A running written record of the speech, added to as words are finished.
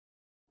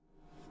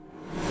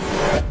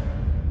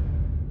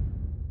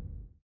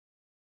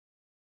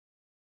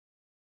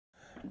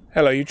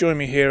Hello, you join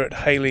me here at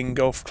Hayling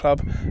Golf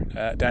Club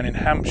down in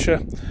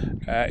Hampshire.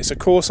 It's a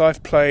course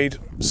I've played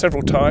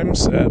several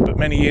times, but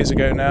many years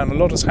ago now, and a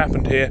lot has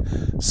happened here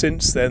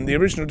since then. The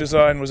original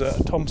design was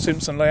a Tom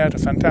Simpson layout, a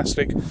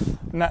fantastic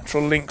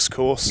natural links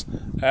course,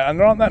 and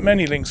there aren't that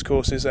many links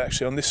courses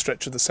actually on this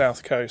stretch of the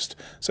south coast,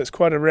 so it's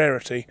quite a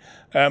rarity.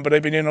 But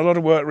they've been doing a lot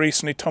of work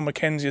recently. Tom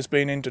Mackenzie has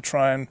been in to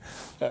try and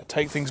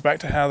take things back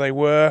to how they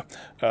were.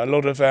 A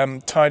lot of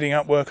tidying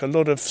up work, a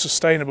lot of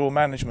sustainable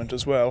management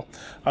as well.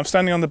 I'm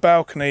standing on the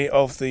balcony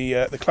of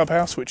the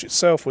clubhouse, which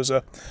itself was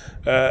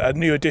a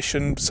new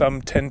addition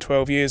some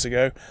 10-12 years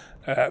ago.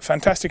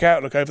 Fantastic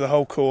outlook over the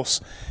whole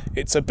course.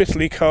 It's a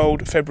bitterly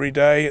cold February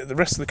day. The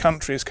rest of the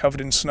country is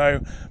covered in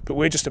snow, but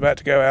we're just about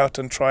to go out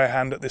and try a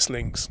hand at this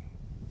links.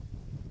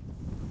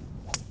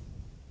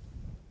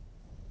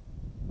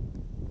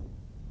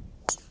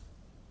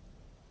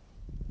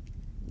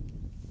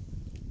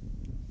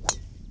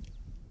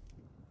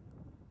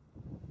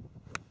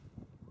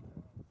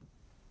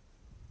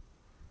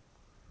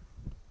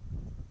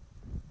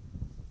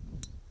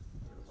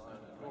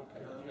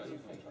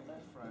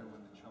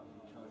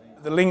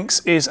 The links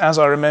is, as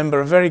I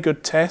remember, a very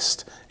good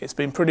test. It's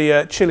been pretty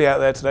chilly out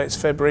there today. It's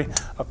February.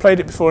 I've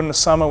played it before in the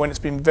summer when it's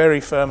been very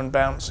firm and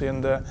bouncy,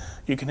 and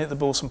you can hit the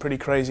ball some pretty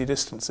crazy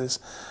distances.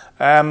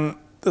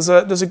 There's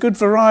a good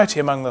variety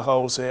among the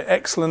holes here.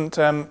 Excellent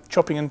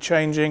chopping and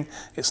changing.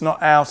 It's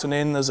not out and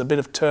in. There's a bit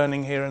of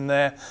turning here and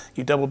there.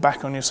 You double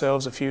back on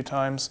yourselves a few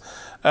times.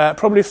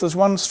 Probably if there's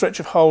one stretch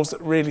of holes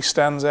that really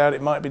stands out,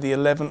 it might be the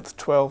 11th,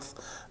 12th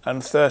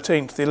and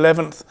 13th. The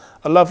 11th,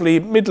 a lovely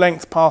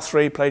mid-length par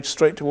 3 played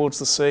straight towards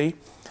the sea.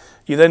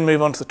 You then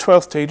move on to the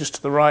 12th tee just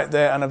to the right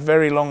there, and a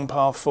very long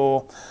par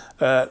 4,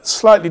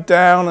 slightly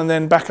down and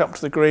then back up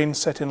to the green,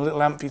 set in a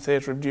little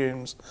amphitheatre of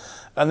dunes.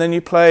 And then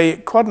you play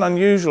quite an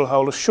unusual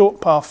hole, a short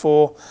par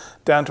 4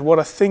 down to what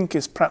I think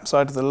is perhaps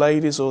either the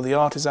ladies or the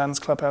artisans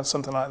clubhouse,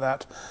 something like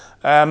that.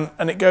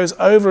 And it goes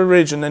over a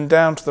ridge and then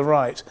down to the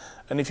right.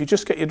 And if you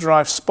just get your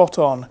drive spot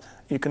on,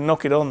 you can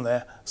knock it on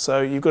there.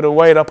 So you've got to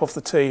weigh it up off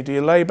the tee. Do you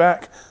lay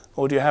back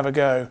or do you have a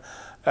go?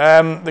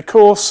 The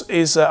course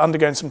is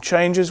undergoing some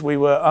changes. We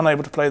were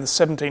unable to play the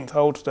 17th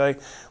hole today,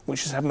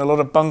 which is having a lot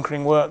of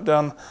bunkering work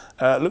done.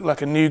 Looked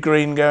like a new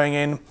green going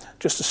in,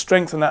 just to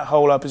strengthen that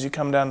hole up as you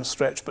come down the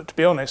stretch. But to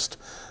be honest,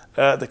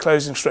 the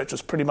closing stretch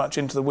was pretty much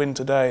into the wind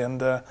today,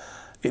 and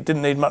it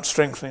didn't need much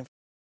strengthening.